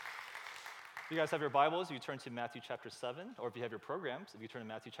If you guys have your Bibles, you turn to Matthew chapter 7, or if you have your programs, if you turn to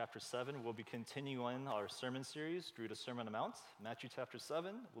Matthew chapter 7, we'll be continuing our sermon series through the Sermon on the Mount. Matthew chapter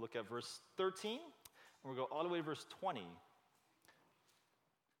 7, we'll look at verse 13, and we'll go all the way to verse 20.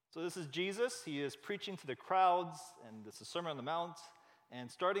 So this is Jesus. He is preaching to the crowds, and this is Sermon on the Mount. And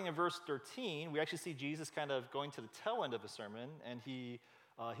starting in verse 13, we actually see Jesus kind of going to the tail end of the sermon, and he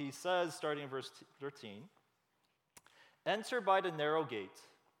says, starting in verse 13, "Enter by the narrow gate.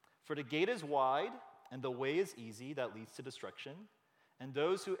 For the gate is wide, and the way is easy that leads to destruction, and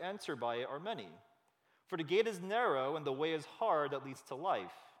those who enter by it are many. For the gate is narrow, and the way is hard that leads to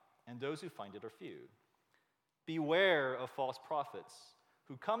life, and those who find it are few. Beware of false prophets,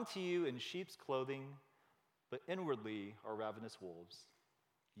 who come to you in sheep's clothing, but inwardly are ravenous wolves.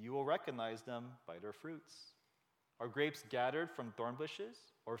 You will recognize them by their fruits. Are grapes gathered from thorn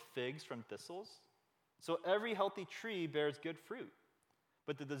bushes, or figs from thistles? So every healthy tree bears good fruit,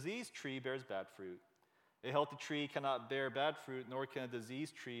 but the diseased tree bears bad fruit. A healthy tree cannot bear bad fruit, nor can a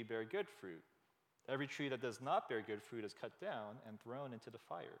diseased tree bear good fruit. Every tree that does not bear good fruit is cut down and thrown into the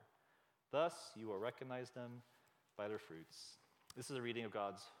fire. Thus you will recognize them by their fruits." This is a reading of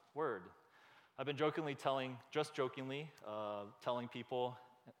God's word. I've been telling people,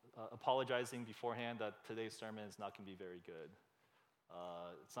 apologizing beforehand that today's sermon is not going to be very good.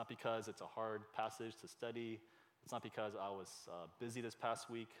 It's not because it's a hard passage to study. It's not because I was busy this past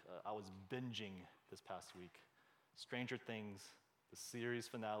week. I was binging this past week. Stranger Things, the series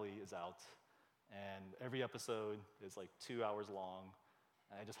finale is out, and every episode is like 2 hours long,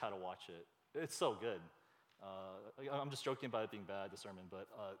 and I just had to watch it. It's so good. I'm just joking about it being bad, the sermon, but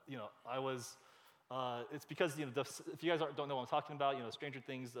I was. It's because if you guys don't know what I'm talking about, Stranger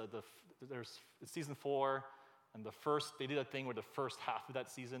Things. There's season 4. And they did a thing where the first half of that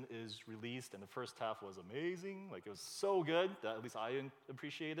season is released, and the first half was amazing. Like, it was so good that at least I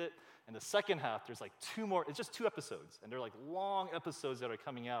appreciate it. And the second half, there's like 2 more. It's just 2 episodes, and they're like long episodes that are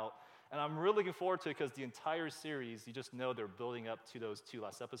coming out. And I'm really looking forward to it because the entire series, you just know they're building up to those 2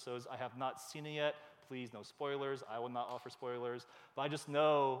 last episodes. I have not seen it yet. Please, no spoilers. I will not offer spoilers. But I just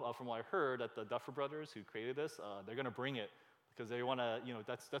know from what I heard that the Duffer Brothers, who created this, they're going to bring it. Because they want to,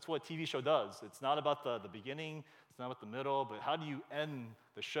 that's what a TV show does. It's not about the beginning, it's not about the middle, but how do you end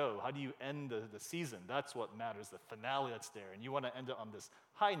the show? How do you end the season? That's what matters, the finale that's there. And you want to end it on this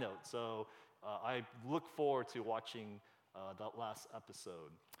high note. So I look forward to watching that last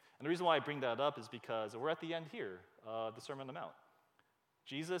episode. And the reason why I bring that up is because we're at the end here, the Sermon on the Mount.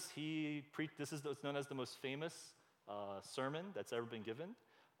 Jesus, he preached, this is known as the most famous sermon that's ever been given.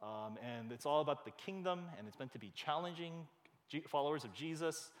 And it's all about the kingdom, and it's meant to be challenging followers of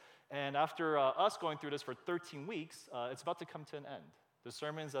Jesus. And after us going through this for 13 weeks, it's about to come to an end. The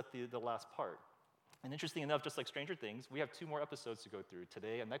sermon's at the last part. And interesting enough, just like Stranger Things, we have 2 more episodes to go through,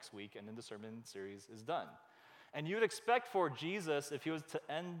 today and next week, and then the sermon series is done. And you would expect for Jesus, if he was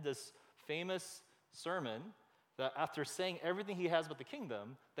to end this famous sermon, that after saying everything he has about the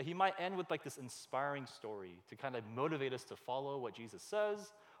kingdom, that he might end with like this inspiring story to kind of motivate us to follow what Jesus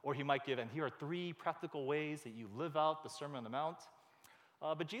says. Or he might give, and here are 3 practical ways that you live out the Sermon on the Mount.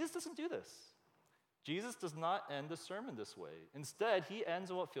 But Jesus doesn't do this. Jesus does not end the sermon this way. Instead, he ends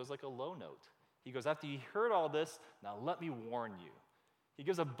on what feels like a low note. He goes, after you heard all this, now let me warn you. He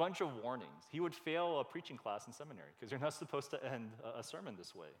gives a bunch of warnings. He would fail a preaching class in seminary because you're not supposed to end a sermon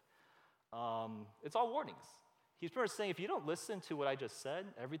this way. It's all warnings. He's pretty much saying, if you don't listen to what I just said,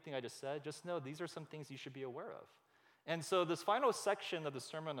 everything I just said, just know these are some things you should be aware of. And so this final section of the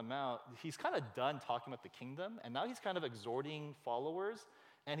Sermon on the Mount, he's kind of done talking about the kingdom, and now he's kind of exhorting followers,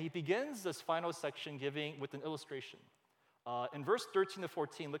 and he begins this final section giving with an illustration. In verse 13 to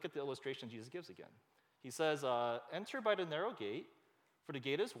 14, look at the illustration Jesus gives again. He says, "Enter by the narrow gate, for the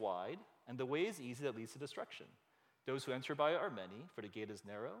gate is wide, and the way is easy that leads to destruction. Those who enter by it are many, for the gate is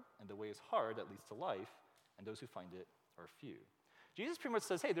narrow, and the way is hard that leads to life, and those who find it are few." Jesus pretty much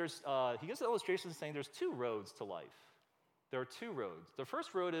says, hey, he gives an illustration saying there's 2 roads to life. There are 2 roads. The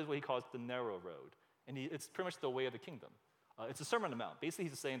first road is what he calls the narrow road, and it's pretty much the way of the kingdom. It's the Sermon on the Mount. Basically,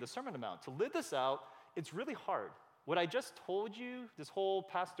 he's saying the Sermon on the Mount, to live this out, it's really hard. What I just told you this whole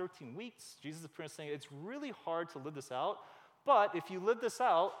past 13 weeks, Jesus is pretty much saying it's really hard to live this out, but if you live this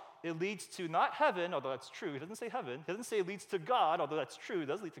out, it leads to not heaven, although that's true. He doesn't say heaven. He doesn't say it leads to God, although that's true. It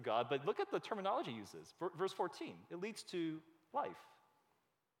does lead to God, but look at the terminology he uses. Verse 14, it leads to life.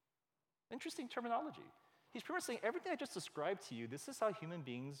 Interesting terminology. He's pretty much saying everything I just described to you, this is how human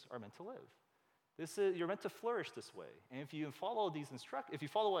beings are meant to live. You're meant to flourish this way. And if you follow if you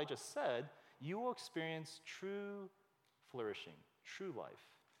follow what I just said, you will experience true flourishing, true life.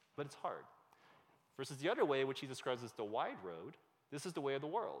 But it's hard. Versus the other way, which he describes as the wide road, this is the way of the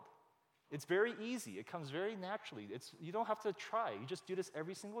world. It's very easy. It comes very naturally. You don't have to try. You just do this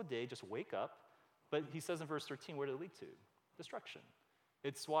every single day. Just wake up. But he says in verse 13, where did it lead to? Destruction.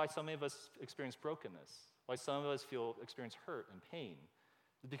 It's why so many of us experience brokenness, why some of us experience hurt and pain,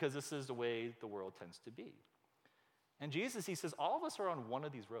 because this is the way the world tends to be. And Jesus, he says, all of us are on one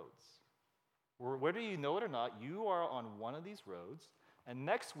of these roads. Whether you know it or not, you are on one of these roads. And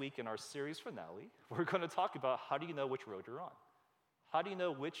next week in our series finale, we're going to talk about how do you know which road you're on? How do you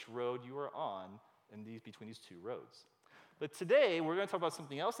know which road you are on between these two roads? But today, we're going to talk about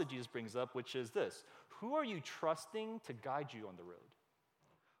something else that Jesus brings up, which is this. Who are you trusting to guide you on the road?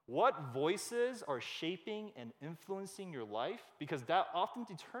 What voices are shaping and influencing your life? Because that often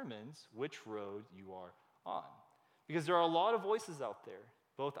determines which road you are on. Because there are a lot of voices out there,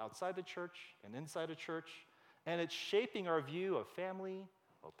 both outside the church and inside the church, and it's shaping our view of family,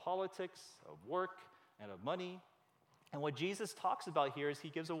 of politics, of work, and of money. And what Jesus talks about here is he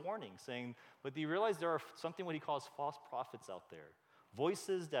gives a warning, saying, but do you realize there are something what he calls false prophets out there,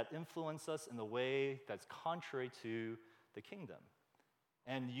 voices that influence us in the way that's contrary to the kingdom.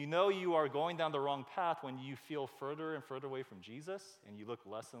 And you know you are going down the wrong path when you feel further and further away from Jesus, and you look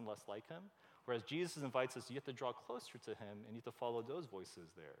less and less like him. Whereas Jesus invites us, you have to draw closer to him, and you have to follow those voices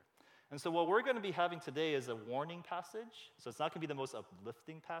there. And so what we're going to be having today is a warning passage. So it's not going to be the most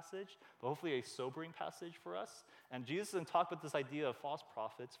uplifting passage, but hopefully a sobering passage for us. And Jesus is going to talk about this idea of false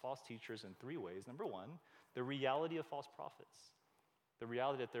prophets, false teachers in three ways. Number one, the reality of false prophets. The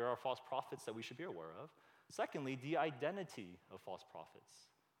reality that there are false prophets that we should be aware of. Secondly, the identity of false prophets.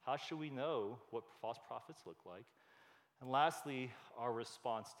 How should we know what false prophets look like? And lastly, our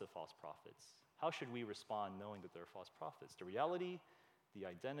response to false prophets. How should we respond knowing that there are false prophets? The reality, the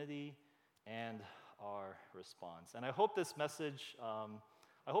identity, and our response. And I hope this message,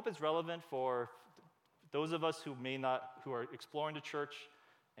 I hope it's relevant for those of us who are exploring the church,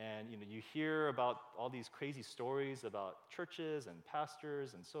 and you hear about all these crazy stories about churches and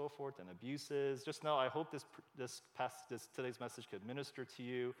pastors and so forth and abuses. Just know, I hope today's message could minister to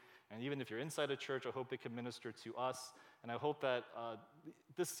you. And even if you're inside a church, I hope it can minister to us. And I hope that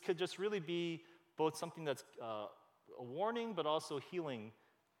this could just really be both something that's a warning, but also healing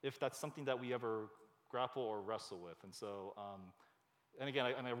if that's something that we ever grapple or wrestle with. And so, and again,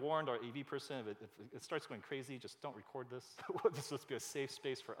 I warned our AV person, if it starts going crazy, just don't record this. This will be a safe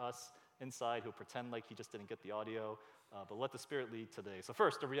space for us inside who'll pretend like he just didn't get the audio, but let the Spirit lead today. So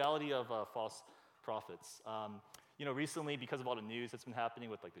first, the reality of false prophets. Recently, because of all the news that's been happening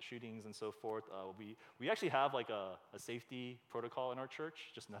with like the shootings and so forth, we actually have like a safety protocol in our church.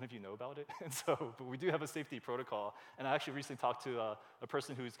 Just none of you know about it, and so but we do have a safety protocol. And I actually recently talked to a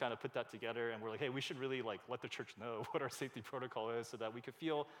person who's kind of put that together, and we're like, hey, we should really like let the church know what our safety protocol is, so that we could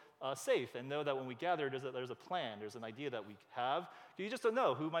feel safe and know that when we gather, there's a plan, there's an idea that we have. You just don't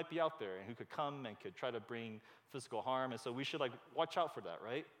know who might be out there and who could come and could try to bring physical harm, and so we should like watch out for that,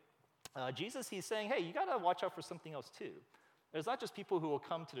 right? Jesus, he's saying, hey, you got to watch out for something else too. There's not just people who will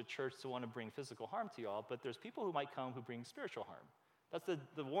come to the church to want to bring physical harm to y'all, but there's people who might come who bring spiritual harm. That's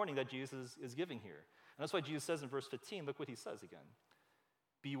the warning that Jesus is giving here. And that's why Jesus says in verse 15, look what he says again.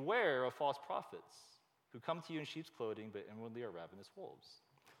 Beware of false prophets who come to you in sheep's clothing, but inwardly are ravenous wolves.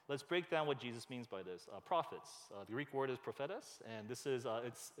 Let's break down what Jesus means by this. Prophets, the Greek word is prophetes, and this is,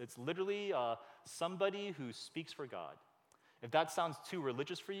 it's literally somebody who speaks for God. If that sounds too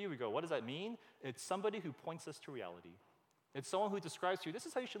religious for you, we go, what does that mean? It's somebody who points us to reality. It's someone who describes to you, this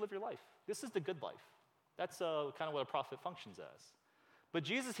is how you should live your life. This is the good life. That's kind of what a prophet functions as. But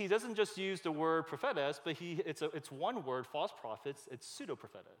Jesus, he doesn't just use the word prophetes, but it's one word, false prophets, it's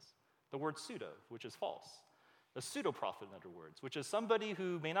pseudo-prophetes. The word pseudo, which is false. A pseudo-prophet, in other words, which is somebody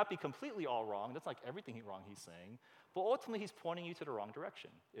who may not be completely all wrong, that's like everything wrong he's saying, but ultimately he's pointing you to the wrong direction.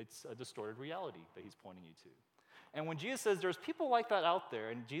 It's a distorted reality that he's pointing you to. And when Jesus says there's people like that out there,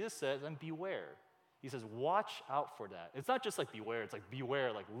 and Jesus says, and beware. He says, watch out for that. It's not just like beware, it's like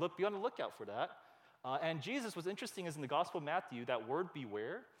beware, like be on the lookout for that. And Jesus, what's interesting is in the Gospel of Matthew, that word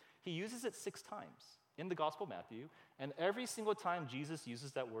beware, he uses it 6 times in the Gospel of Matthew. And every single time Jesus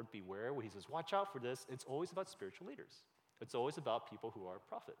uses that word beware, where he says, watch out for this, it's always about spiritual leaders. It's always about people who are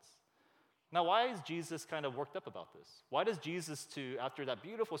prophets. Now, why is Jesus kind of worked up about this? Why does Jesus, after that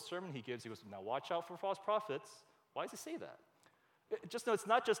beautiful sermon he gives, he goes, now watch out for false prophets. Why does he say that? Just know it's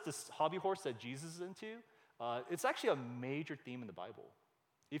not just this hobby horse that Jesus is into. It's actually a major theme in the Bible.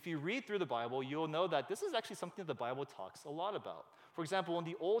 If you read through the Bible, you'll know that this is actually something that the Bible talks a lot about. For example, in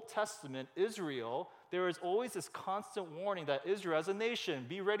the Old Testament, Israel, there is always this constant warning that Israel as a nation,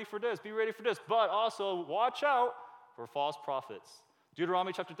 be ready for this, but also watch out for false prophets.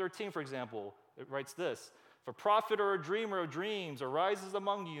 Deuteronomy chapter 13, for example, it writes this, If a prophet or a dreamer of dreams arises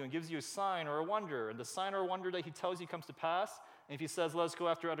among you and gives you a sign or a wonder, and the sign or wonder that he tells you comes to pass, and if he says, let us go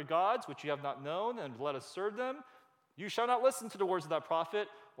after other gods, which you have not known, and let us serve them, you shall not listen to the words of that prophet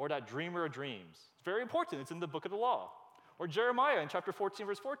or that dreamer of dreams. It's very important. It's in the book of the law. Or Jeremiah in chapter 14,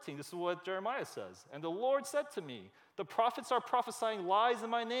 verse 14. This is what Jeremiah says. And the Lord said to me, the prophets are prophesying lies in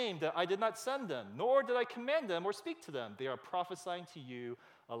my name that I did not send them, nor did I command them or speak to them. They are prophesying to you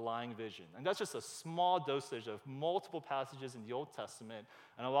a lying vision. And that's just a small dosage of multiple passages in the Old Testament.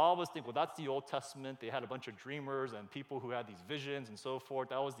 And a lot of us think, well, that's the Old Testament. They had a bunch of dreamers and people who had these visions and so forth.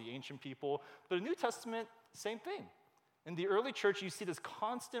 That was the ancient people. But in the New Testament, same thing. In the early church, you see this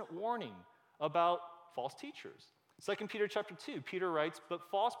constant warning about false teachers. 2 Peter chapter 2, Peter writes, but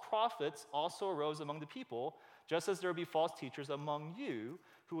false prophets also arose among the people, just as there will be false teachers among you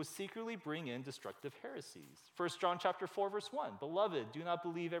who will secretly bring in destructive heresies. 1 John chapter 4, verse 1, beloved, do not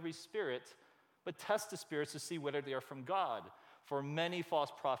believe every spirit, but test the spirits to see whether they are from God, for many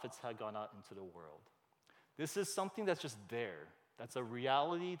false prophets have gone out into the world. This is something that's just there. That's a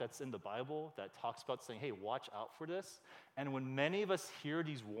reality that's in the Bible that talks about saying, hey, watch out for this. And when many of us hear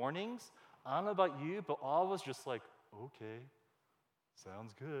these warnings, I don't know about you, but all of us just like, okay,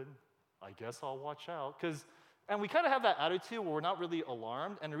 sounds good. I guess I'll watch out. And we kind of have that attitude where we're not really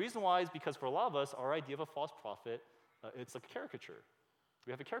alarmed. And the reason why is because for a lot of us, our idea of a false prophet, it's like a caricature.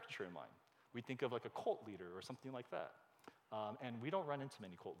 We have a caricature in mind. We think of like a cult leader or something like that. And we don't run into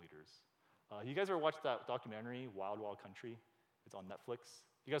many cult leaders. You guys ever watched that documentary, Wild Wild Country? It's on Netflix.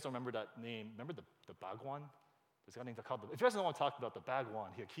 You guys don't remember that name? Remember the Bhagwan? There's a guy named called. If you guys don't want to talk about the Bhagwan,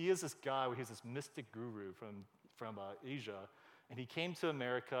 he is this guy where he's this mystic guru from Asia, and he came to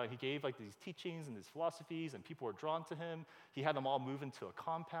America. He gave like these teachings and these philosophies, and people were drawn to him. He had them all move into a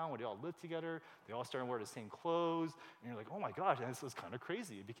compound where they all lived together. They all started wearing the same clothes, and you're like, oh my gosh, and this was kind of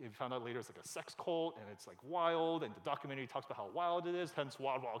crazy. We found out later it's like a sex cult, and it's like wild, and the documentary talks about how wild it is, hence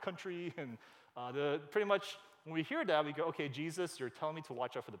Wild Wild Country, and pretty much when we hear that, we go, okay, Jesus, you're telling me to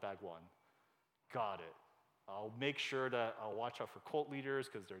watch out for the Bhagwan. Got it. I'll make sure that I'll watch out for cult leaders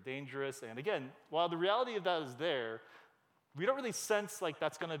because they're dangerous. And again, while the reality of that is there, we don't really sense like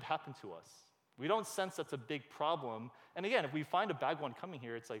that's going to happen to us. We don't sense that's a big problem. And again, if we find a Bhagwan coming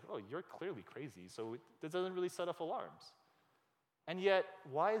here, it's like, oh, you're clearly crazy. So that doesn't really set off alarms. And yet,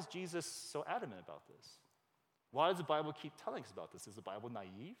 why is Jesus so adamant about this? Why does the Bible keep telling us about this? Is the Bible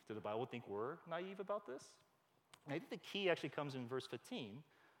naive? Did the Bible think we're naive about this? And I think the key actually comes in verse 15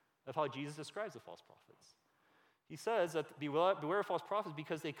 of how Jesus describes the false prophets. He says that beware of false prophets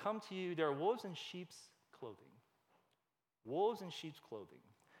because they come to you, they're wolves in sheep's clothing. Wolves in sheep's clothing.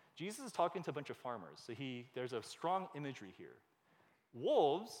 Jesus is talking to a bunch of farmers, so there's a strong imagery here.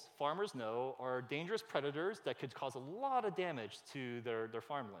 Wolves, farmers know, are dangerous predators that could cause a lot of damage to their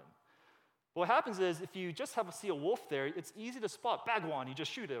farmland. What happens is if you just see a wolf there, it's easy to spot. Bhagwan, you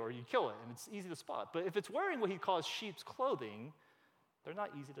just shoot it or you kill it, and it's easy to spot. But if it's wearing what he calls sheep's clothing, they're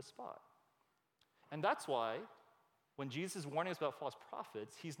not easy to spot. And that's why when Jesus is warning us about false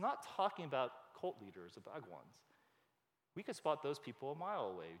prophets, he's not talking about cult leaders or Bhagwans. We could spot those people a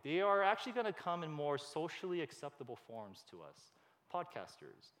mile away. They are actually going to come in more socially acceptable forms to us.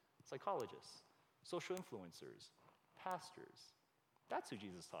 Podcasters, psychologists, social influencers, pastors. That's who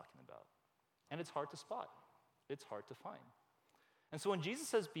Jesus is talking about. And it's hard to spot. It's hard to find. And so when Jesus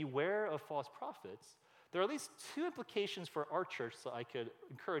says, beware of false prophets, there are at least two implications for our church that I could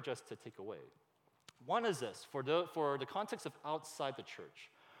encourage us to take away. One is this, for the context of outside the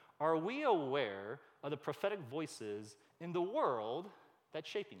church, are we aware of the prophetic voices in the world that's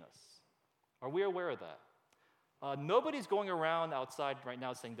shaping us? Are we aware of that? Nobody's going around outside right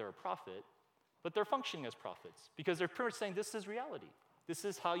now saying they're a prophet, but they're functioning as prophets because they're pretty much saying this is reality. This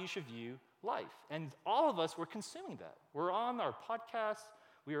is how you should view life. And all of us, we're consuming that. We're on our podcasts,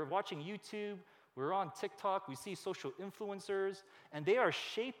 we are watching YouTube, we're on TikTok, we see social influencers, and they are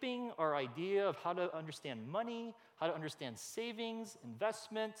shaping our idea of how to understand money, how to understand savings,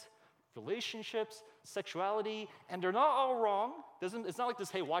 investment, relationships, sexuality, and they're not all wrong. It's not like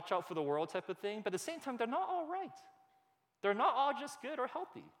this, hey, watch out for the world type of thing, but at the same time, they're not all right. They're not all just good or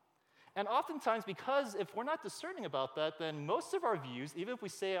healthy. And oftentimes, because if we're not discerning about that, then most of our views, even if we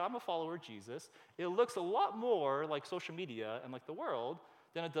say, I'm a follower of Jesus, it looks a lot more like social media and like the world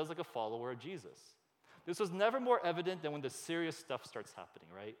than it does like a follower of Jesus. This was never more evident than when the serious stuff starts happening,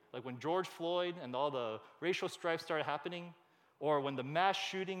 right? Like when George Floyd and all the racial strife started happening, or when the mass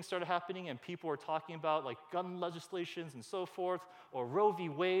shootings started happening and people were talking about like gun legislations and so forth, or Roe v.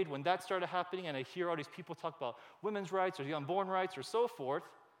 Wade, when that started happening, and I hear all these people talk about women's rights or the unborn rights or so forth,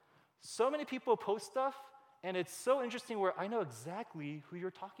 so many people post stuff, And it's so interesting where I know exactly who you're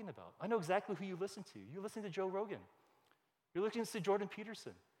talking about. I know exactly who you listen to. You listen to Joe Rogan. You're listening to Jordan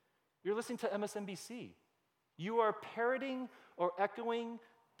Peterson. You're listening to MSNBC. You are parroting or echoing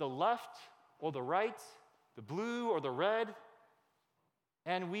the left or the right, the blue or the red.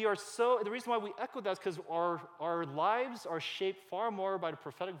 And the reason why we echo that is because our lives are shaped far more by the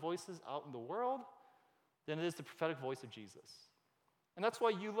prophetic voices out in the world than it is the prophetic voice of Jesus. And that's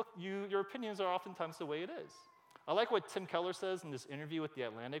why your opinions are oftentimes the way it is. I like what Tim Keller says in this interview with The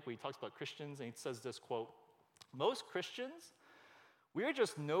Atlantic where he talks about Christians, and he says this, quote, "Most Christians, we are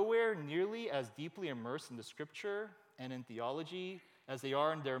just nowhere nearly as deeply immersed in the scripture and in theology as they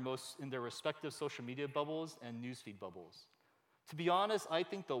are in their respective social media bubbles and newsfeed bubbles. To be honest, I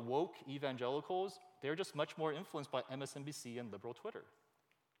think the woke evangelicals, they're just much more influenced by MSNBC and liberal Twitter.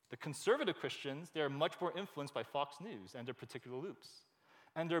 The conservative Christians, they're much more influenced by Fox News and their particular loops.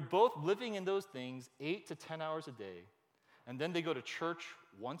 And they're both living in those things 8 to 10 hours a day. And then they go to church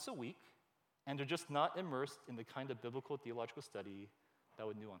once a week, and they're just not immersed in the kind of biblical theological study that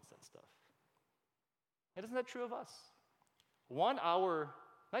would nuance that stuff." And isn't that true of us? 1 hour,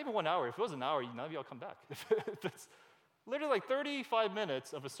 not even 1 hour, if it was an hour, none of y'all come back. If it's literally like 35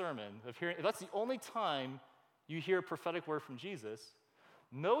 minutes of a sermon, if that's the only time you hear a prophetic word from Jesus,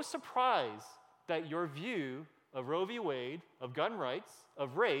 no surprise that your view of Roe v. Wade, of gun rights,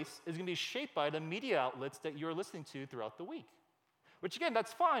 of race, is going to be shaped by the media outlets that you're listening to throughout the week. Which again,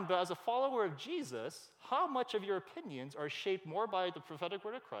 that's fine, but as a follower of Jesus, how much of your opinions are shaped more by the prophetic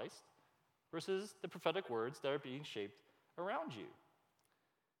word of Christ versus the prophetic words that are being shaped around you?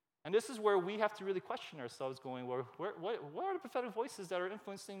 And this is where we have to really question ourselves going, well, what are the prophetic voices that are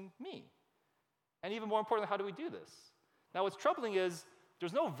influencing me? And even more importantly, how do we do this? Now, what's troubling is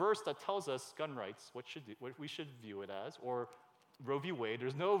there's no verse that tells us gun rights, what we should view it as, or Roe v. Wade.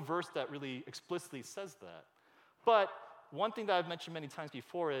 There's no verse that really explicitly says that. But one thing that I've mentioned many times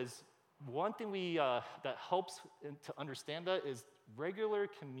before is one thing that helps to understand that is regular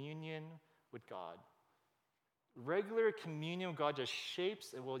communion with God. Regular communion with God just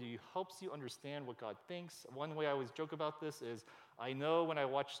shapes and helps you understand what God thinks. One way I always joke about this is I know when I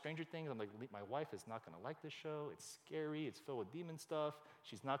watch Stranger Things, I'm like, my wife is not going to like this show. It's scary. It's filled with demon stuff.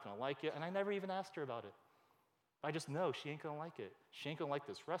 She's not going to like it. And I never even asked her about it. I just know she ain't going to like it. She ain't going to like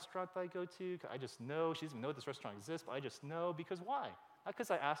this restaurant that I go to. I just know. She doesn't even know this restaurant exists, but I just know. Because why? Not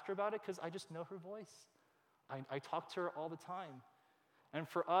because I asked her about it, because I just know her voice. I talk to her all the time. And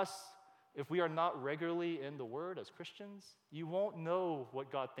for us, if we are not regularly in the Word as Christians, you won't know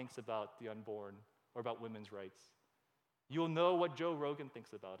what God thinks about the unborn or about women's rights. You'll know what Joe Rogan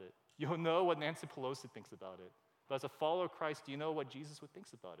thinks about it. You'll know what Nancy Pelosi thinks about it. But as a follower of Christ, do you know what Jesus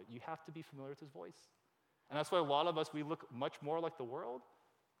thinks about it? You have to be familiar with his voice. And that's why a lot of us, we look much more like the world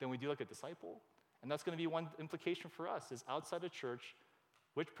than we do like a disciple. And that's going to be one implication for us, is outside the church,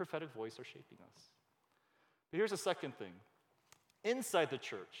 which prophetic voice are shaping us. But here's the second thing. Inside the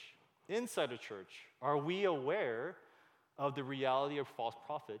church, are we aware of the reality of false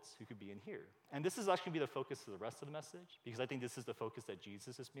prophets who could be in here? And this is actually going to be the focus of the rest of the message, because I think this is the focus that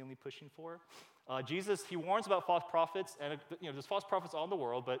Jesus is mainly pushing for. Jesus, he warns about false prophets, and there's false prophets all in the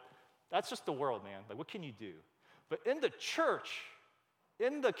world, but that's just the world, man. Like, what can you do? But in the church,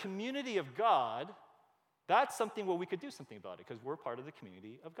 in the community of God, that's something where we could do something about it, because we're part of the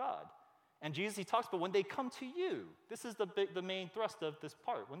community of God. And Jesus, he talks about when they come to you. This is the main thrust of this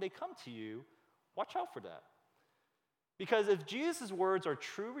part. When they come to you, watch out for that. Because if Jesus' words are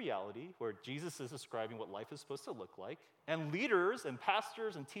true reality, where Jesus is describing what life is supposed to look like, and leaders and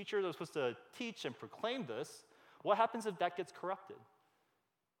pastors and teachers are supposed to teach and proclaim this, what happens if that gets corrupted?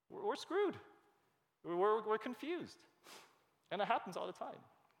 We're screwed. We're confused. And it happens all the time.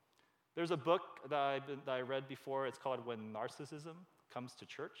 There's a book that I read before. It's called When Narcissism Comes to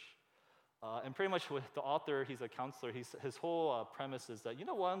Church. And pretty much with the author, he's a counselor, his whole premise is that,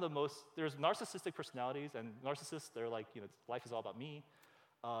 there's narcissistic personalities, and narcissists, they're like, life is all about me.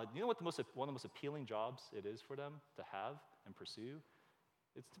 You know what one of the most appealing jobs it is for them to have and pursue?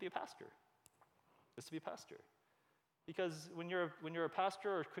 It's to be a pastor. It's to be a pastor. Because when you're a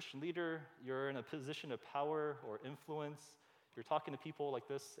pastor or a Christian leader, you're in a position of power or influence. You're talking to people like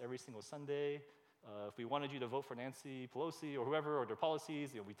this every single Sunday. If we wanted you to vote for Nancy Pelosi or whoever, or their policies,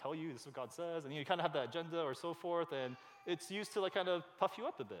 we tell you this is what God says, and you kind of have that agenda or so forth, and it's used to kind of puff you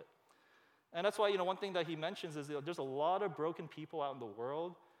up a bit. And that's why one thing that he mentions is there's a lot of broken people out in the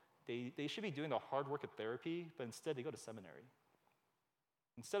world. They should be doing the hard work of therapy, but instead they go to seminary.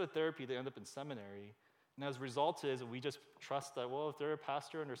 Instead of therapy, they end up in seminary. And as a result is we just trust that, well, if they're a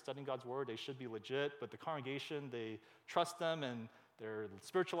pastor and they're studying God's word, they should be legit, but the congregation, they trust them, and Their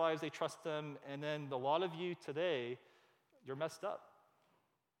spiritual lives, they trust them. And then a lot of you today, you're messed up.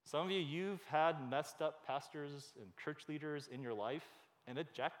 Some of you, you've had messed up pastors and church leaders in your life, and it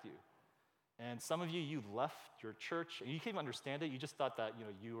jacked you. And some of you, you left your church, and you can't even understand it. You just thought that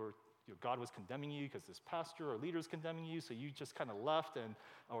God was condemning you because this pastor or leader is condemning you, so you just kind of left,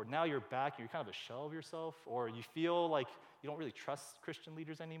 or now you're back, and you're kind of a shell of yourself, or you feel like you don't really trust Christian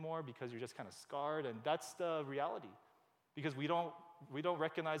leaders anymore because you're just kind of scarred, and that's the reality. Because we don't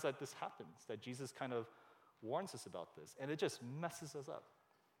recognize that this happens, that Jesus kind of warns us about this, and it just messes us up.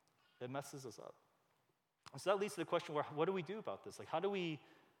 It messes us up. And so that leads to the question, what do we do about this? Like, how do we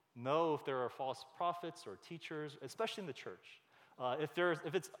know if there are false prophets or teachers, especially in the church?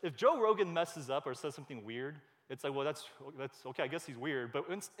 If Joe Rogan messes up or says something weird, it's like, well, that's okay, I guess he's weird. But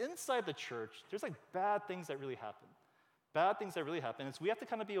inside the church, there's like bad things that really happen. Bad things that really happen. And so we have to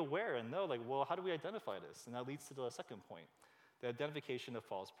kind of be aware and know, like, well, how do we identify this? And that leads to the second point, the identification of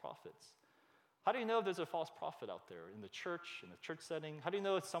false prophets. How do you know if there's a false prophet out there in the church setting? How do you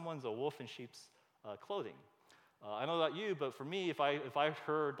know if someone's a wolf in sheep's clothing? I don't know about you, but for me, if I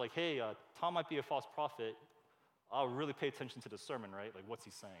heard, like, hey, Tom might be a false prophet, I'll really pay attention to the sermon, right? Like, what's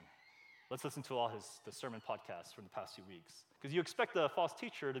he saying? Let's listen to all the sermon podcasts from the past few weeks. Because you expect a false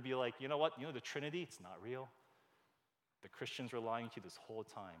teacher to be like, you know what? You know the Trinity? It's not real. The Christians were lying to you this whole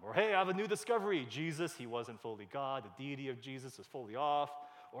time. Or, hey, I have a new discovery. Jesus, he wasn't fully God. The deity of Jesus is fully off.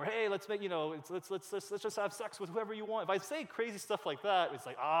 Or, hey, let's just have sex with whoever you want. If I say crazy stuff like that, it's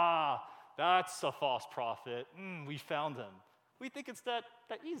like, that's a false prophet. We found him. We think it's that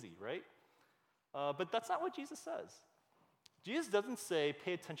easy, right? But that's not what Jesus says. Jesus doesn't say,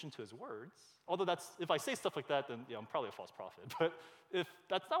 pay attention to his words. Although if I say stuff like that, then I'm probably a false prophet. But if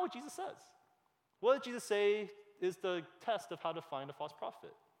that's not what Jesus says. What did Jesus say is the test of how to find a false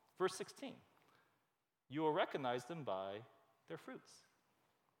prophet? Verse 16. You will recognize them by their fruits.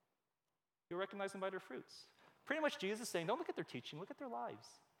 You'll recognize them by their fruits. Pretty much Jesus is saying, don't look at their teaching, look at their lives.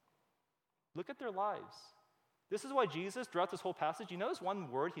 Look at their lives. This is why Jesus, throughout this whole passage, you notice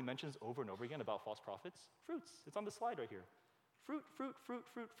one word he mentions over and over again about false prophets? Fruits. It's on the slide right here. Fruit, fruit, fruit,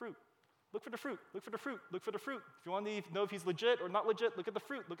 fruit, fruit. Look for the fruit, look for the fruit, look for the fruit. If you want to know if he's legit or not legit, look at the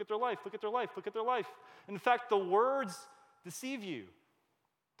fruit, look at their life, look at their life, look at their life. In fact, the words deceive you.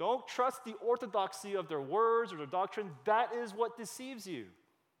 Don't trust the orthodoxy of their words or their doctrine. That is what deceives you.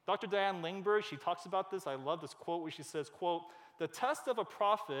 Dr. Diane Langberg, she talks about this. I love this quote where she says, quote, the test of a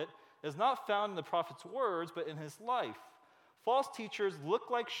prophet is not found in the prophet's words, but in his life. False teachers look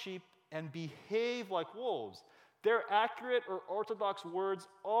like sheep and behave like wolves. Their accurate or orthodox words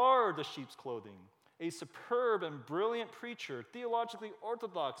are the sheep's clothing. A superb and brilliant preacher, theologically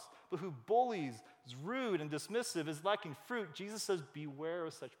orthodox, but who bullies, is rude and dismissive, is lacking fruit. Jesus says, beware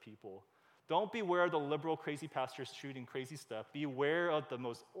of such people. Don't beware of the liberal, crazy pastors shooting crazy stuff. Beware of the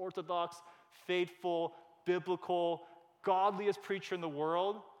most orthodox, faithful, biblical, godliest preacher in the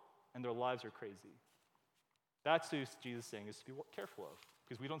world, and their lives are crazy. That's who Jesus is saying is to be careful of,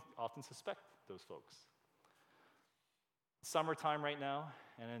 because we don't often suspect those folks. It's summertime right now,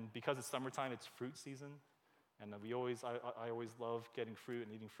 and because it's summertime, it's fruit season. And I always love getting fruit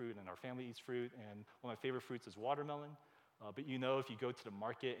and eating fruit, and our family eats fruit. And one of my favorite fruits is watermelon. But if you go to the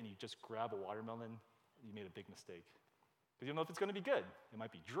market and you just grab a watermelon, you made a big mistake. Because you don't know if it's going to be good. It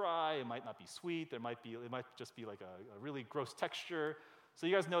might be dry, it might not be sweet, it might just be like a really gross texture. So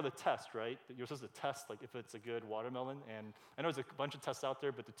you guys know the test, right? That you're supposed to test like if it's a good watermelon. And I know there's a bunch of tests out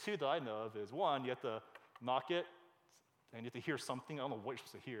there, but the two that I know of is one, you have to knock it, and you have to hear something. I don't know what you're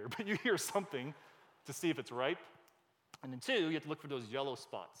supposed to hear, but you hear something to see if it's ripe. And then two, you have to look for those yellow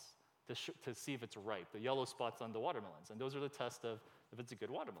spots to see if it's ripe, the yellow spots on the watermelons. And those are the tests of if it's a good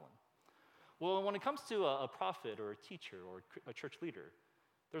watermelon. Well, when it comes to a prophet or a teacher or a church leader,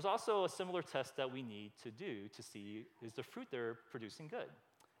 there's also a similar test that we need to do to see is the fruit they're producing good.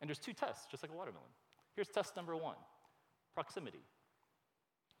 And there's two tests, just like a watermelon. Here's test number one, proximity.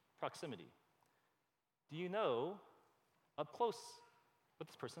 Proximity. Do you know up close what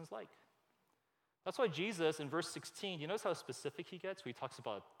this person's like? That's why Jesus, in verse 16, you notice how specific he gets? Where he talks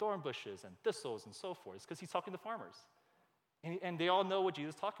about thorn bushes and thistles and so forth. It's because he's talking to farmers. And they all know what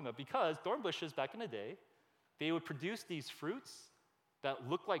Jesus is talking about, because thorn bushes back in the day, they would produce these fruits that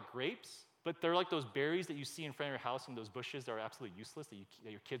look like grapes, but they're like those berries that you see in front of your house and those bushes that are absolutely useless that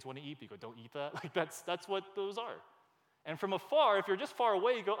your kids want to eat, but you go, don't eat that. Like that's what those are. And from afar, if you're just far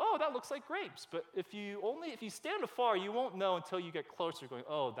away, you go, oh, that looks like grapes. But if you stand afar, you won't know until you get closer going,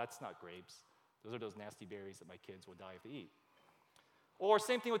 oh, that's not grapes. Those are those nasty berries that my kids will die if they eat. Or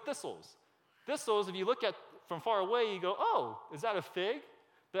same thing with thistles. Thistles, if you look at from far away, you go, oh, is that a fig?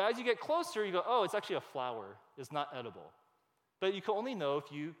 But as you get closer, you go, oh, it's actually a flower. It's not edible. But you can only know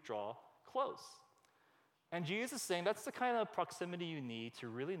if you draw close. And Jesus is saying that's the kind of proximity you need to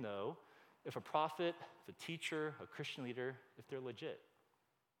really know if a prophet, if a teacher, a Christian leader, if they're legit.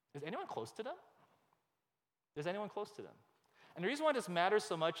 Is anyone close to them? Is anyone close to them? And the reason why this matters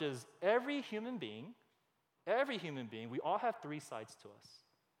so much is every human being, we all have three sides to us.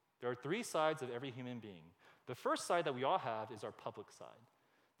 There are three sides of every human being. The first side that we all have is our public side.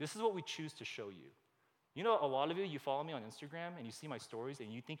 This is what we choose to show you. You know, a lot of you follow me on Instagram and you see my stories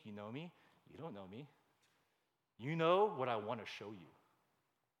and you think you know me. You don't know me. You know what I want to show you.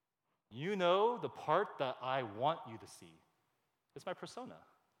 You know the part that I want you to see. It's my persona.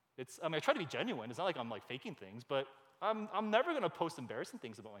 I try to be genuine. It's not like I'm like faking things, but I'm never going to post embarrassing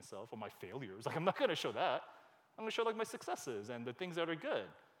things about myself or my failures. Like, I'm not going to show that. I'm going to show like my successes and the things that are good,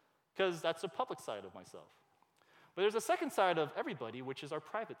 because that's the public side of myself. But there's a second side of everybody, which is our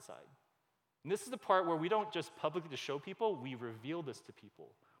private side. And this is the part where we don't just publicly show people, we reveal this to people.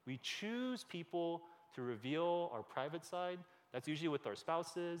 We choose people to reveal our private side. That's usually with our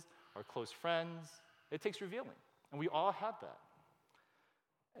spouses, our close friends. It takes revealing, and we all have that.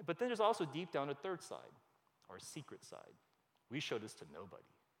 But then there's also deep down a third side, our secret side. We show this to nobody.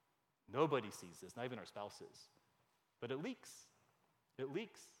 Nobody sees this, not even our spouses. But it leaks. It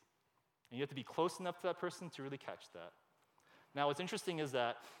leaks. And you have to be close enough to that person to really catch that. Now, what's interesting is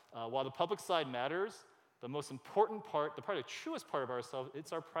that while the public side matters, the most important part, the truest part of ourselves,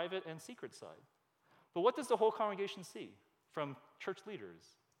 it's our private and secret side. But what does the whole congregation see from church leaders?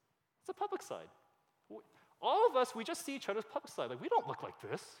 It's the public side. All of us, we just see each other's public side. Like, we don't look like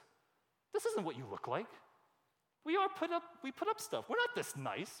this. This isn't what you look like. We put up stuff. We're not this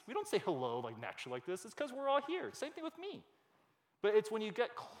nice. We don't say hello like naturally like this. It's because we're all here. Same thing with me. But it's when you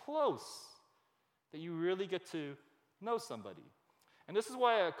get close that you really get to know somebody. And this is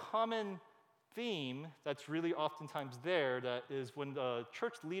why a common theme that's really oftentimes there, that is when the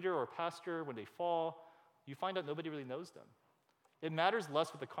church leader or pastor, when they fall, you find out nobody really knows them. It matters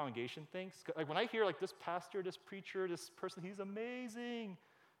less what the congregation thinks. Like when I hear like this pastor, this preacher, this person, he's amazing.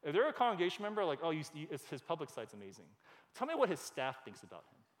 If they're a congregation member, like, oh, his public side's amazing. Tell me what his staff thinks about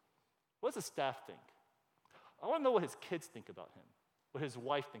him. What does his staff think? I want to know what his kids think about him, what his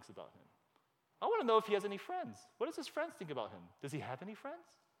wife thinks about him. I want to know if he has any friends. What does his friends think about him? Does he have any friends?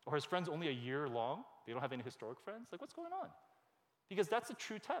 Or his friends only a year long? They don't have any historic friends? Like, what's going on? Because that's a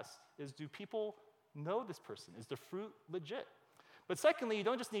true test, is do people know this person? Is the fruit legit? But secondly, you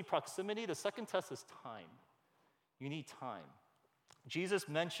don't just need proximity. The second test is time. You need time. Jesus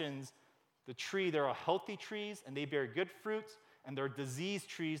mentions the tree. There are healthy trees, and they bear good fruit, and there are diseased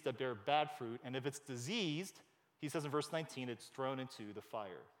trees that bear bad fruit. And if it's diseased, he says in verse 19, it's thrown into the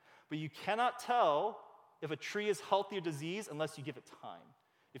fire. But you cannot tell if a tree is healthy or diseased unless you give it time.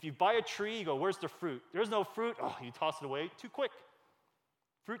 If you buy a tree, you go, where's the fruit? There's no fruit. Oh, you toss it away too quick.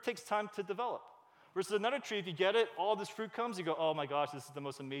 Fruit takes time to develop. Versus another tree, if you get it, all this fruit comes, you go, oh my gosh, this is the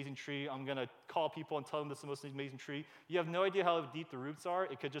most amazing tree. I'm going to call people and tell them this is the most amazing tree. You have no idea how deep the roots are.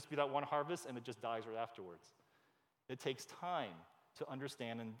 It could just be that one harvest, and it just dies right afterwards. It takes time to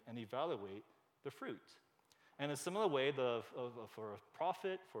understand and evaluate the fruit. And in a similar way, for a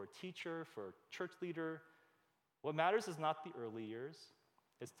prophet, for a teacher, for a church leader, what matters is not the early years,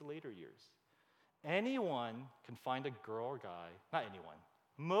 it's the later years. Anyone can find a girl or guy, not anyone,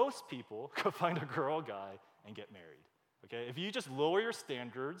 most people can find a girl or guy and get married. Okay? If you just lower your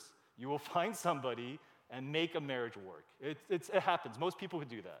standards, you will find somebody and make a marriage work. It happens. Most people can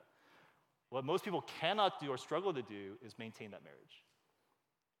do that. What most people cannot do or struggle to do is maintain that marriage,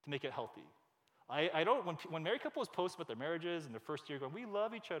 to make it healthy. I don't, when married couples post about their marriages in their first year going, we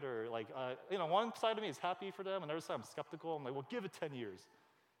love each other, like, one side of me is happy for them, and the other side I'm skeptical. I'm like, well, give it 10 years.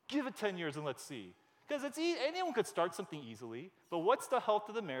 Give it 10 years and let's see. Because anyone could start something easily, but what's the health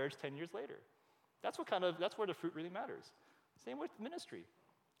of the marriage 10 years later? That's where the fruit really matters. Same with ministry.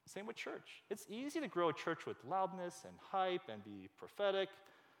 Same with church. It's easy to grow a church with loudness and hype and be prophetic,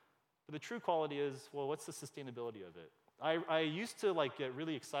 but the true quality is, well, what's the sustainability of it? I used to get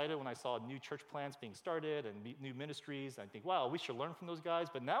really excited when I saw new church plants being started and new ministries, and I think, wow, we should learn from those guys.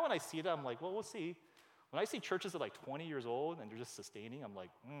 But now when I see that, I'm like, well, we'll see. When I see churches that are 20 years old and they're just sustaining, I'm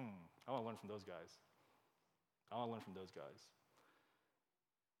like, I want to learn from those guys. I want to learn from those guys.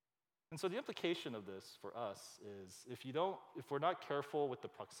 And so the implication of this for us is if we're not careful with the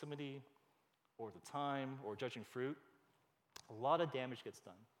proximity or the time or judging fruit, a lot of damage gets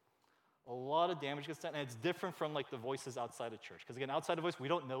done. A lot of damage gets done, and it's different from the voices outside of church. Because again, outside of voice, we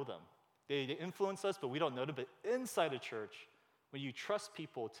don't know them. They influence us, but we don't know them. But inside a church, when you trust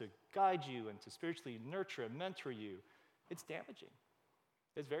people to guide you and to spiritually nurture and mentor you, it's damaging.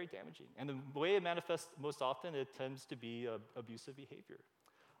 It's very damaging. And the way it manifests most often, it tends to be abusive behavior.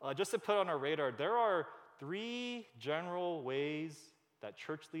 Just to put on our radar, there are 3 general ways that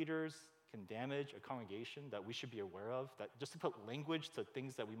church leaders can damage a congregation that we should be aware of. That just to put language to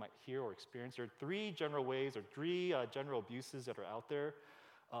things that we might hear or experience, there are 3 general ways or 3 general abuses that are out there.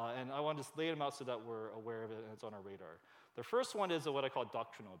 And I want to just lay them out so that we're aware of it and it's on our radar. The first one is what I call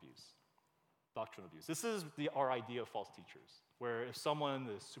doctrinal abuse. Doctrinal abuse. This is our idea of false teachers, where if someone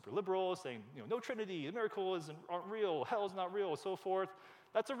is super liberal, saying, no Trinity, the miracles aren't real, hell is not real, and so forth,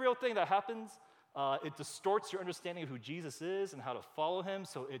 that's a real thing that happens. It distorts your understanding of who Jesus is and how to follow him,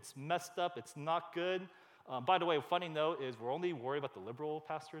 so it's messed up, it's not good. By the way, a funny note is we're only worried about the liberal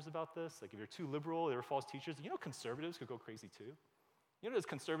pastors about this. Like if you're too liberal, they're false teachers. Conservatives could go crazy too. There's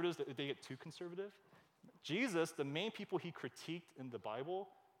conservatives that they get too conservative. Jesus, the main people he critiqued in the Bible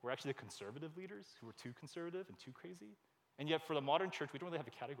were actually the conservative leaders who were too conservative and too crazy. And yet for the modern church, we don't really have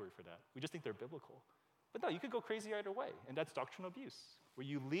a category for that. We just think they're biblical. But no, you could go crazy either way, and that's doctrinal abuse, where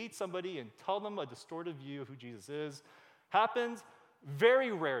you lead somebody and tell them a distorted view of who Jesus is. Happens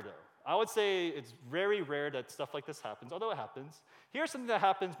very rare, though. I would say it's very rare that stuff like this happens, although it happens. Here's something that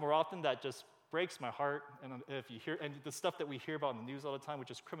happens more often that just breaks my heart, and the stuff that we hear about in the news all the time,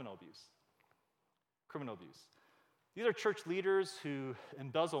 which is criminal abuse. Criminal abuse. These are church leaders who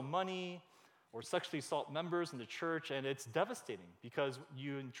embezzle money or sexually assault members in the church, and it's devastating because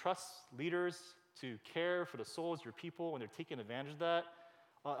you entrust leaders to care for the souls of your people, and they're taking advantage of that.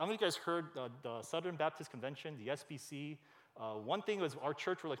 I don't know if you guys heard the Southern Baptist Convention, the SBC. One thing was our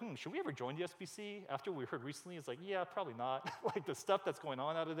church, we're like, should we ever join the SBC? After we heard recently, it's like, yeah, probably not. Like the stuff that's going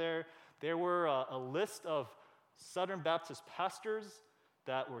on out of there. There were a list of Southern Baptist pastors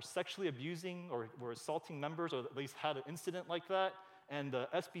that were sexually abusing or were assaulting members, or at least had an incident like that. And the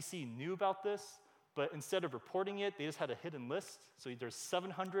SBC knew about this, but instead of reporting it, they just had a hidden list. So there's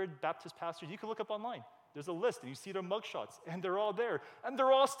 700 Baptist pastors. You can look up online. There's a list, and you see their mugshots, and they're all there. And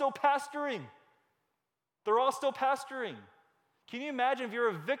they're all still pastoring. They're all still pastoring. Can you imagine if you're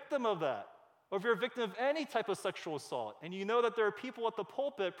a victim of that? Or if you're a victim of any type of sexual assault, and you know that there are people at the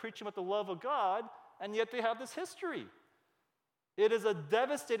pulpit preaching about the love of God, and yet they have this history. It is a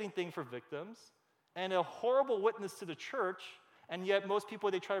devastating thing for victims, and a horrible witness to the church, and yet most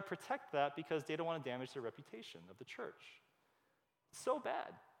people, they try to protect that because they don't want to damage the reputation of the church. It's so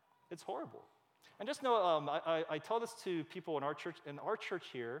bad. It's horrible. And just know, I tell this to people in our church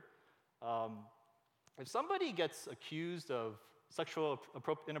here, if somebody gets accused of sexual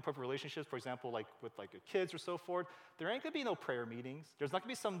inappropriate relationships, for example, like with kids or so forth, there ain't gonna be no prayer meetings. There's not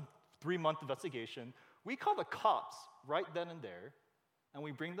gonna be some 3-month investigation. We call the cops right then and there, and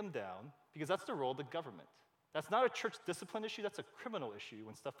we bring them down because that's the role of the government. That's not a church discipline issue, that's a criminal issue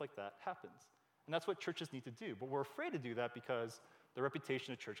when stuff like that happens. And that's what churches need to do. But we're afraid to do that because the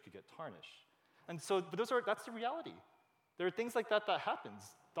reputation of church could get tarnished. And so, that's the reality. There are things like that happens.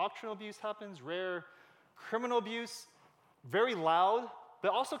 Doctrinal abuse happens, rare. Criminal abuse, very loud,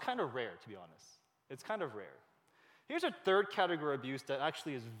 but also kind of rare, to be honest. It's kind of rare. Here's a third category of abuse that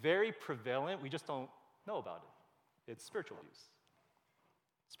actually is very prevalent. We just don't know about it. It's spiritual abuse.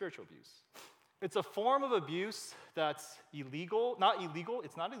 Spiritual abuse. It's a form of abuse that's illegal.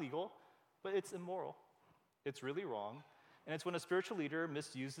 It's not illegal, but it's immoral. It's really wrong. And it's when a spiritual leader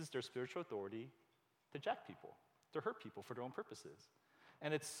misuses their spiritual authority to jack people, to hurt people for their own purposes.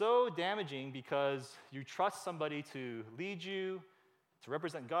 And it's so damaging because you trust somebody to lead you, to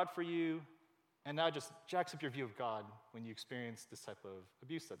represent God for you, and now just jacks up your view of God when you experience this type of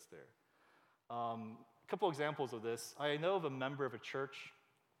abuse that's there. A couple examples of this. I know of a member of a church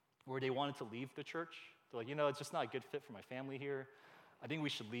where they wanted to leave the church. They're like, it's just not a good fit for my family here. I think we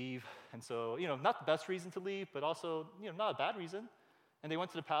should leave. And so, not the best reason to leave, but also, not a bad reason. And they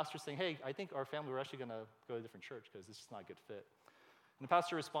went to the pastor saying, hey, I think our family, we're actually going to go to a different church because this is not a good fit. And the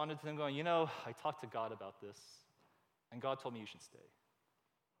pastor responded to them going, I talked to God about this, and God told me you should stay.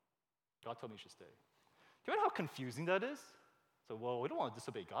 God told me you should stay. Do you know how confusing that is? So, we don't want to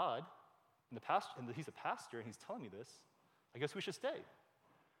disobey God. And he's a pastor, and he's telling me this. I guess we should stay.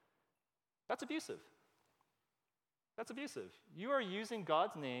 That's abusive. That's abusive. You are using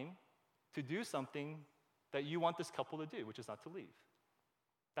God's name to do something that you want this couple to do, which is not to leave.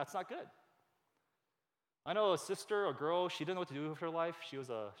 That's not good. I know a sister, a girl, she didn't know what to do with her life. She was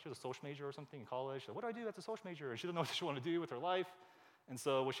a social major or something in college. So, what do I do as a social major? And she didn't know what she wanted to do with her life. And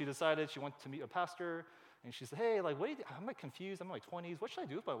so what she decided, she wanted to meet a pastor. And she said, hey, what do you do? I'm confused. I'm in my 20s. What should I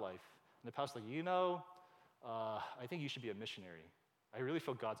do with my life? And the pastor's like, I think you should be a missionary. I really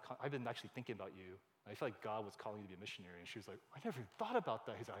feel I've been actually thinking about you. I feel like God was calling you to be a missionary. And she was like, I never thought about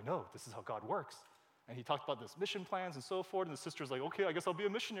that. He's like, I know. This is how God works. And he talked about this mission plans and so forth. And the sister's like, okay, I guess I'll be a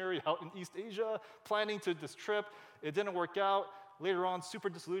missionary out in East Asia, planning to this trip. It didn't work out. Later on, super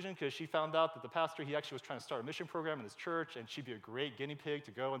disillusioned because she found out that the pastor, he actually was trying to start a mission program in his church, and she'd be a great guinea pig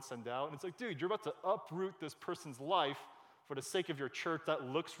to go and send out. And it's like, dude, you're about to uproot this person's life for the sake of your church that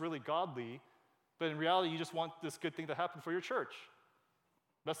looks really godly, but in reality, you just want this good thing to happen for your church,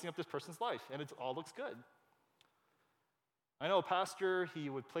 messing up this person's life, and it all looks good. I know a pastor, he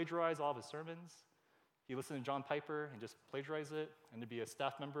would plagiarize all of his sermons. He listened to John Piper and just plagiarize it, and there'd be a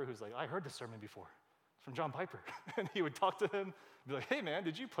staff member who's like, I heard this sermon before. It's from John Piper. And he would talk to him, be like, hey man,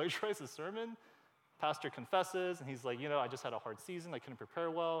 did you plagiarize the sermon? Pastor confesses, and he's like, I just had a hard season, I couldn't prepare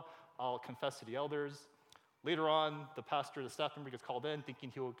well, I'll confess to the elders. Later on, the pastor, the staff member gets called in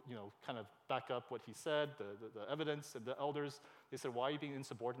thinking he'll, kind of back up what he said, the evidence, and the elders, they said, why are you being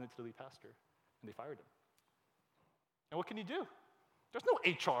insubordinate to the lead pastor? And they fired him. And what can you do? There's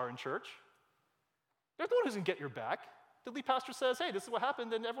no HR in church. There's no one who's going to get your back. The lead pastor says, hey, this is what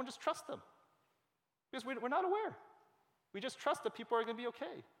happened, and everyone just trusts them. Because we're not aware. We just trust that people are going to be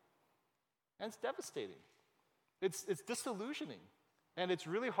okay. And it's devastating. It's disillusioning. And it's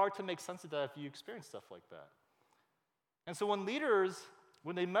really hard to make sense of that if you experience stuff like that. And so when leaders,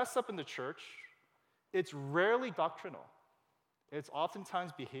 when they mess up in the church, it's rarely doctrinal. It's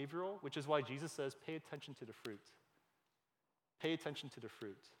oftentimes behavioral, which is why Jesus says, pay attention to the fruit. Pay attention to the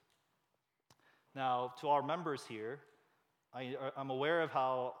fruit. Now, to our members here, I'm aware of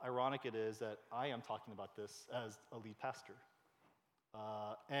how ironic it is that I am talking about this as a lead pastor.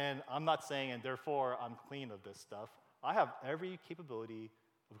 And I'm not saying, and therefore I'm clean of this stuff. I have every capability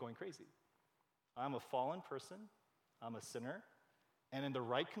of going crazy. I'm a fallen person, I'm a sinner, and in the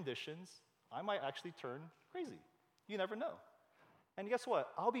right conditions, I might actually turn crazy. You never know. And guess what?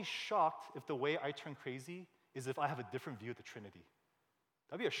 I'll be shocked if the way I turn crazy is if I have a different view of the Trinity.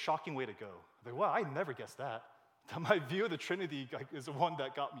 That'd be a shocking way to go. Like, wow, I never guessed that. That my view of the Trinity is the one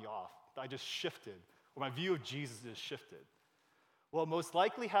that got me off. I just shifted, or my view of Jesus is shifted. What most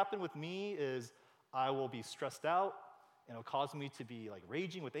likely happened with me is I will be stressed out, and it'll cause me to be like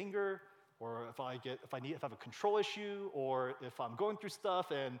raging with anger, or if I have a control issue, or if I'm going through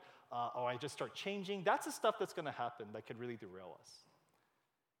stuff and or I just start changing. That's the stuff that's going to happen that could really derail us.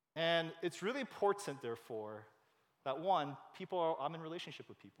 And it's really important, therefore, that one, I'm in relationship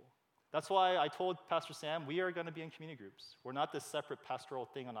with people. That's why I told Pastor Sam, we are going to be in community groups. We're not this separate pastoral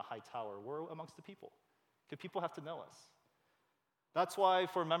thing on a high tower. We're amongst the people, because people have to know us. That's why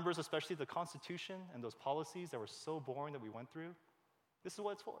for members, especially the Constitution and those policies that were so boring that we went through, this is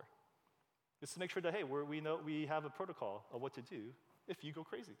what it's for. It's to make sure that, hey, we know we have a protocol of what to do if you go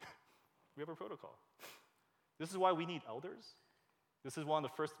crazy. We have a protocol. This is why we need elders. This is one of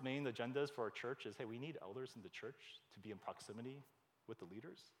the first main agendas for our church is, hey, we need elders in the church to be in proximity with the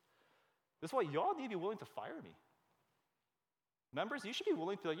leaders. This is why y'all need to be willing to fire me. Members, you should be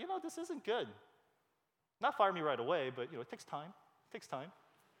willing to be like, this isn't good. Not fire me right away, but it takes time. It takes time.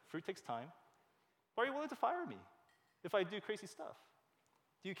 Fruit takes time. Why are you willing to fire me if I do crazy stuff?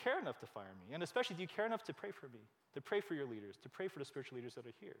 Do you care enough to fire me? And especially, do you care enough to pray for me, to pray for your leaders, to pray for the spiritual leaders that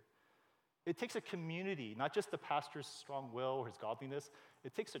are here? It takes a community, not just the pastor's strong will or his godliness.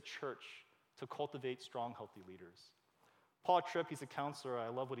 It takes a church to cultivate strong, healthy leaders. Paul Tripp, he's a counselor. I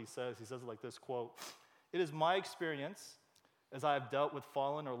love what he says. He says it like this, quote, "It is my experience, as I have dealt with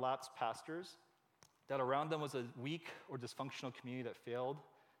fallen or lapsed pastors, that around them was a weak or dysfunctional community that failed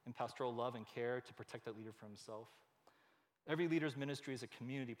in pastoral love and care to protect that leader from himself. Every leader's ministry is a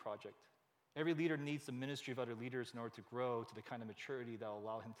community project. Every leader needs the ministry of other leaders in order to grow to the kind of maturity that will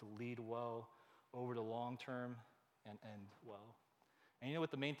allow him to lead well over the long term and end well." And you know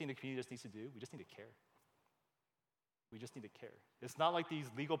what the main thing the community just needs to do? We just need to care. We just need to care. It's not like these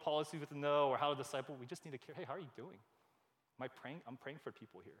legal policies with the know or how to disciple. We just need to care. Hey, how are you doing? Am I praying? I'm praying for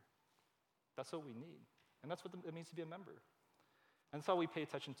people here. That's what we need. And that's what it means to be a member. And that's how we pay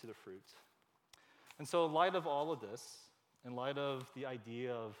attention to the fruit. And so in light of all of this, in light of the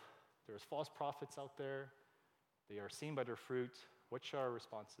idea of there's false prophets out there, they are seen by their fruit, what should our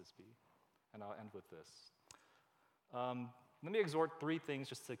responses be? And I'll end with this. Let me exhort three things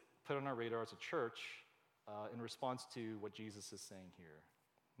just to put on our radar as a church in response to what Jesus is saying here.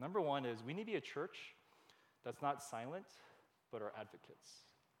 Number one is we need to be a church that's not silent, but are advocates.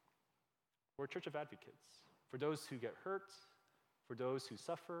 We're a church of advocates for those who get hurt, for those who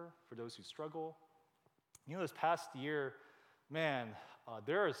suffer, for those who struggle. This past year, man,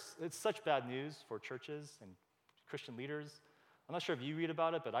 it's such bad news for churches and Christian leaders. I'm not sure if you read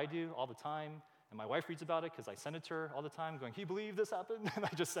about it, but I do all the time. And my wife reads about it because I send it to her all the time, going, "Can you believe this happened?" And I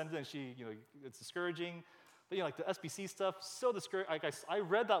just send it, and she, it's discouraging. But like the SBC stuff, so discouraging. I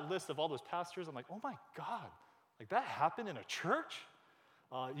read that list of all those pastors. I'm like, oh my God, like that happened in a church?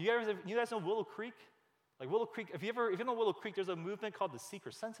 You guys know Willow Creek? Like Willow Creek, if you know Willow Creek, there's a movement called the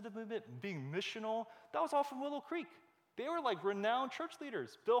seeker-sensitive movement, being missional. That was all from Willow Creek. They were like renowned church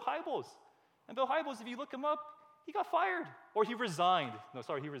leaders. Bill Hybels. And Bill Hybels, if you look him up, he got fired. Or he resigned.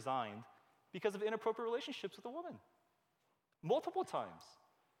 He resigned because of inappropriate relationships with a woman. Multiple times.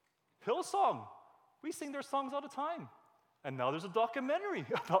 Hillsong, we sing their songs all the time. And now there's a documentary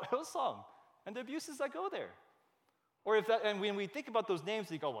about Hillsong and the abuses that go there. And when we think about those names,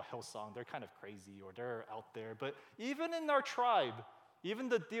 we go, well, Hillsong, they're kind of crazy or they're out there. But even in our tribe, even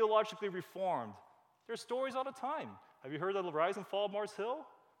the theologically reformed, there's stories all the time. Have you heard of the rise and fall of Mars Hill?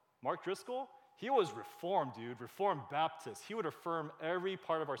 Mark Driscoll? He was reformed, dude, Reformed Baptist. He would affirm every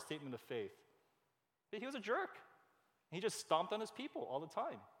part of our statement of faith. But he was a jerk. He just stomped on his people all the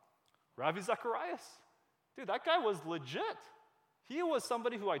time. Ravi Zacharias. Dude, that guy was legit. He was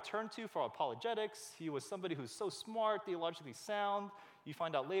somebody who I turned to for apologetics. He was somebody who's so smart, theologically sound. You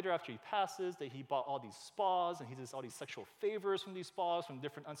find out later after he passes that he bought all these spas and he does all these sexual favors from these spas from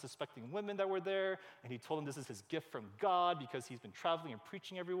different unsuspecting women that were there. And he told them this is his gift from God because he's been traveling and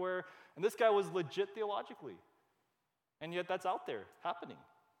preaching everywhere. And this guy was legit theologically. And yet that's out there happening.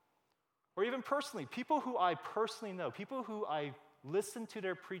 Or even personally, people who I personally know, people who I listen to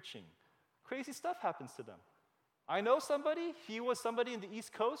their preaching, crazy stuff happens to them. I know somebody, he was somebody in the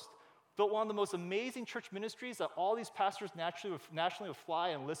East Coast, built one of the most amazing church ministries that all these pastors nationally would fly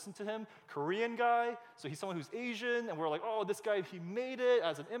and listen to him. Korean guy, so he's someone who's Asian, and we're like, oh, this guy, he made it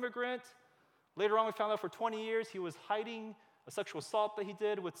as an immigrant. Later on, we found out for 20 years he was hiding a sexual assault that he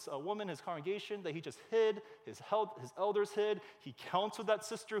did with a woman in his congregation that he just hid, his elders hid. He counseled that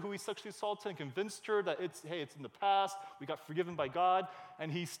sister who he sexually assaulted and convinced her that it's in the past, we got forgiven by God,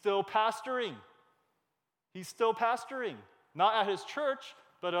 and he's still pastoring. He's still pastoring, not at his church,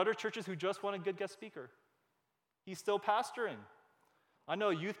 but other churches who just want a good guest speaker. He's still pastoring. I know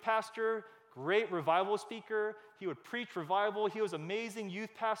a youth pastor, great revival speaker. He would preach revival. He was an amazing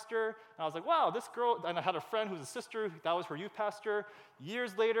youth pastor. And I was like, wow, this girl, and I had a friend who's a sister, that was her youth pastor.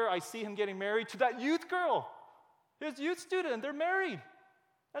 Years later, I see him getting married to that youth girl, his youth student. They're married,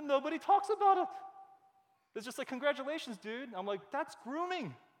 and nobody talks about it. It's just like, congratulations, dude. I'm like, that's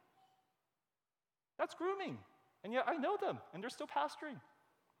grooming. That's grooming. And yet I know them, and they're still pastoring.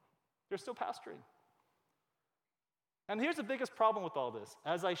 They're still pastoring. And here's the biggest problem with all this.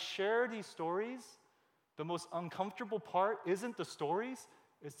 As I share these stories, the most uncomfortable part isn't the stories,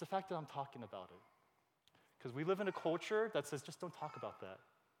 it's the fact that I'm talking about it. Because we live in a culture that says, just don't talk about that.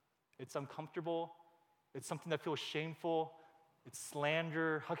 It's uncomfortable. It's something that feels shameful. It's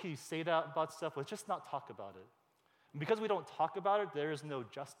slander. How can you say that about stuff? Let's just not talk about it. And because we don't talk about it, there is no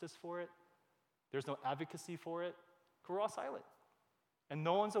justice for it. There's no advocacy for it. We're all silent. And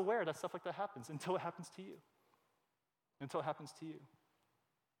no one's aware that stuff like that happens until it happens to you. Until it happens to you.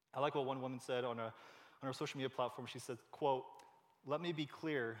 I like what one woman said on her social media platform. She said, quote, "Let me be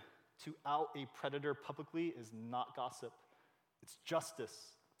clear, to out a predator publicly is not gossip. It's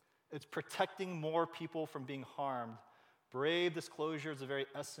justice. It's protecting more people from being harmed. Brave disclosure is the very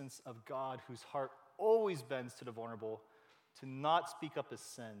essence of God, whose heart always bends to the vulnerable. To not speak up is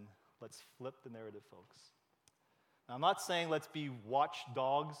sin. Let's flip the narrative, folks." Now, I'm not saying let's be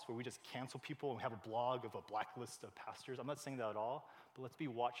watchdogs where we just cancel people and we have a blog of a blacklist of pastors. I'm not saying that at all, but let's be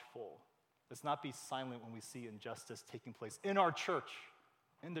watchful. Let's not be silent when we see injustice taking place in our church,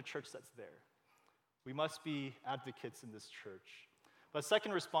 in the church that's there. We must be advocates in this church. But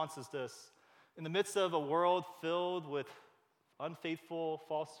second response is this. In the midst of a world filled with unfaithful,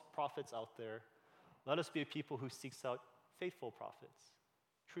 false prophets out there, let us be a people who seeks out faithful prophets,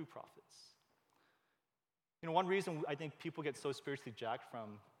 true prophets. You know, one reason I think people get so spiritually jacked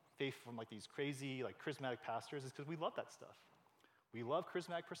from faith from like these crazy, like charismatic pastors is because we love that stuff. We love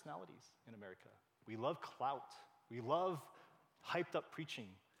charismatic personalities in America. We love clout. We love hyped up preaching.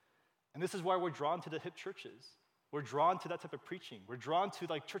 And this is why we're drawn to the hip churches. We're drawn to that type of preaching. We're drawn to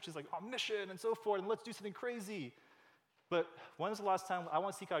like churches like on mission and so forth, and let's do something crazy. But when's the last time I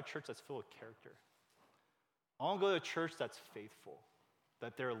want to seek out a church that's full of character? I want to go to a church that's faithful,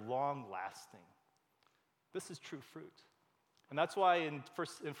 that they're long-lasting. This is true fruit. And that's why in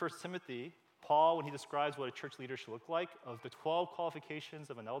 1 Timothy, Paul, when he describes what a church leader should look like, of the 12 qualifications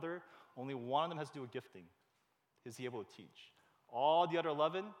of an elder, only one of them has to do with gifting. Is he able to teach? All the other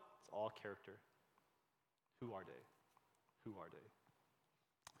 11, it's all character. Who are they? Who are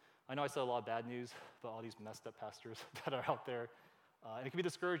they? I know I said a lot of bad news about all these messed up pastors that are out there, and it can be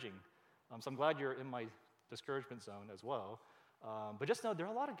discouraging. So I'm glad you're in my discouragement zone as well. But just know there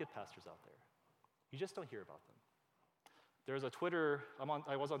are a lot of good pastors out there. You just don't hear about them. There's a Twitter,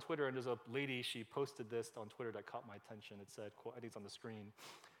 I was on Twitter, and there's a lady, she posted this on Twitter that caught my attention. It said, quote, I think it's on the screen.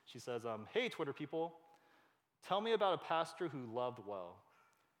 She says, hey, Twitter people, tell me about a pastor who loved well,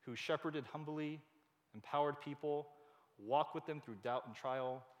 who shepherded humbly, empowered people, walked with them through doubt and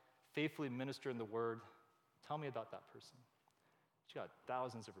trial, faithfully ministered in the word. Tell me about that person. She got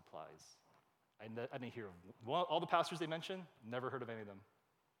thousands of replies. I didn't hear of all the pastors they mentioned, never heard of any of them.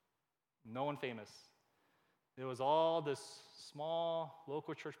 No one famous. It was all this small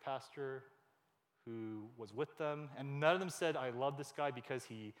local church pastor who was with them, and none of them said, I love this guy because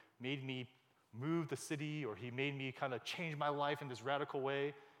he made me move the city, or he made me kind of change my life in this radical way.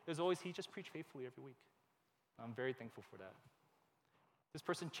 It was always, he just preached faithfully every week. I'm very thankful for that. This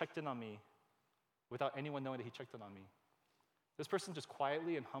person checked in on me without anyone knowing that he checked in on me. This person just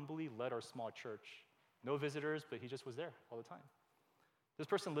quietly and humbly led our small church. No visitors, but he just was there all the time. This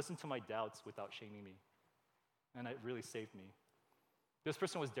person listened to my doubts without shaming me, and it really saved me. This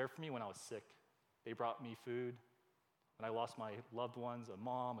person was there for me when I was sick. They brought me food. When I lost my loved ones, a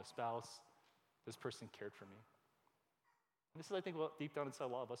mom, a spouse, this person cared for me. And this is, I think, what deep down inside a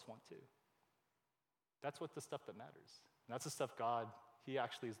lot of us want too. That's what the stuff that matters. And that's the stuff God, he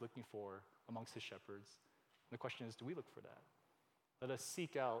actually is looking for amongst his shepherds. And the question is, do we look for that? Let us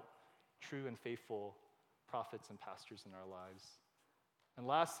seek out true and faithful prophets and pastors in our lives. And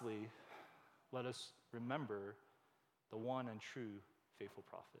lastly, let us remember the one and true faithful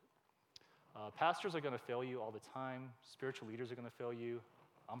prophet. Pastors are going to fail you all the time. Spiritual leaders are going to fail you.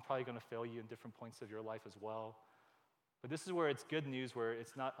 I'm probably going to fail you in different points of your life as well. But this is where it's good news, where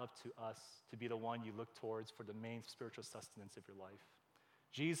it's not up to us to be the one you look towards for the main spiritual sustenance of your life.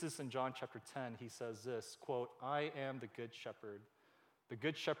 Jesus in John chapter 10, he says this, quote, I am the good shepherd. The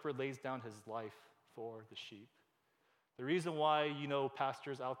good shepherd lays down his life for the sheep. The reason why,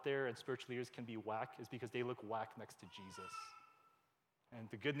 pastors out there and spiritual leaders can be whack is because they look whack next to Jesus. And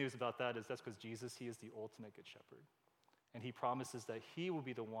the good news about that is that's because Jesus, he is the ultimate good shepherd. And he promises that he will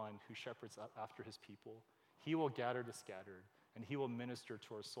be the one who shepherds after his people. He will gather the scattered, and he will minister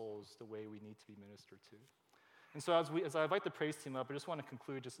to our souls the way we need to be ministered to. And so as I invite the praise team up, I just want to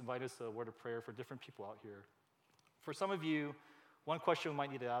conclude, just invite us a word of prayer for different people out here. For some of you, one question we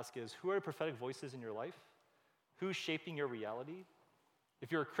might need to ask is, who are the prophetic voices in your life? Who's shaping your reality?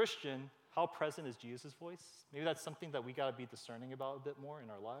 If you're a Christian, how present is Jesus' voice? Maybe that's something that we got to be discerning about a bit more in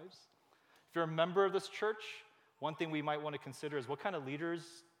our lives. If you're a member of this church, one thing we might want to consider is, what kind of leaders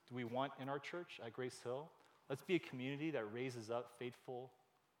do we want in our church at Grace Hill? Let's be a community that raises up faithful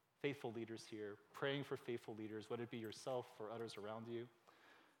leaders here, praying for faithful leaders, whether it be yourself or others around you.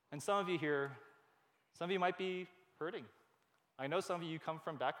 And some of you here, some of you might be hurting. I know some of you come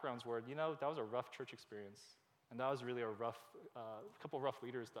from backgrounds where, that was a rough church experience. And that was really a couple of rough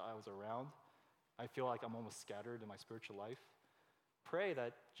leaders that I was around. I feel like I'm almost scattered in my spiritual life. Pray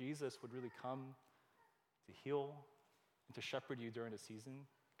that Jesus would really come to heal and to shepherd you during the season,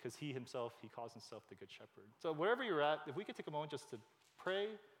 because he calls himself the Good Shepherd. So wherever you're at, if we could take a moment just to pray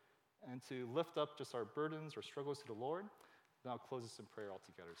and to lift up just our burdens or struggles to the Lord, then I'll close this in prayer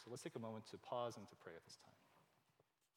altogether. So let's take a moment to pause and to pray at this time.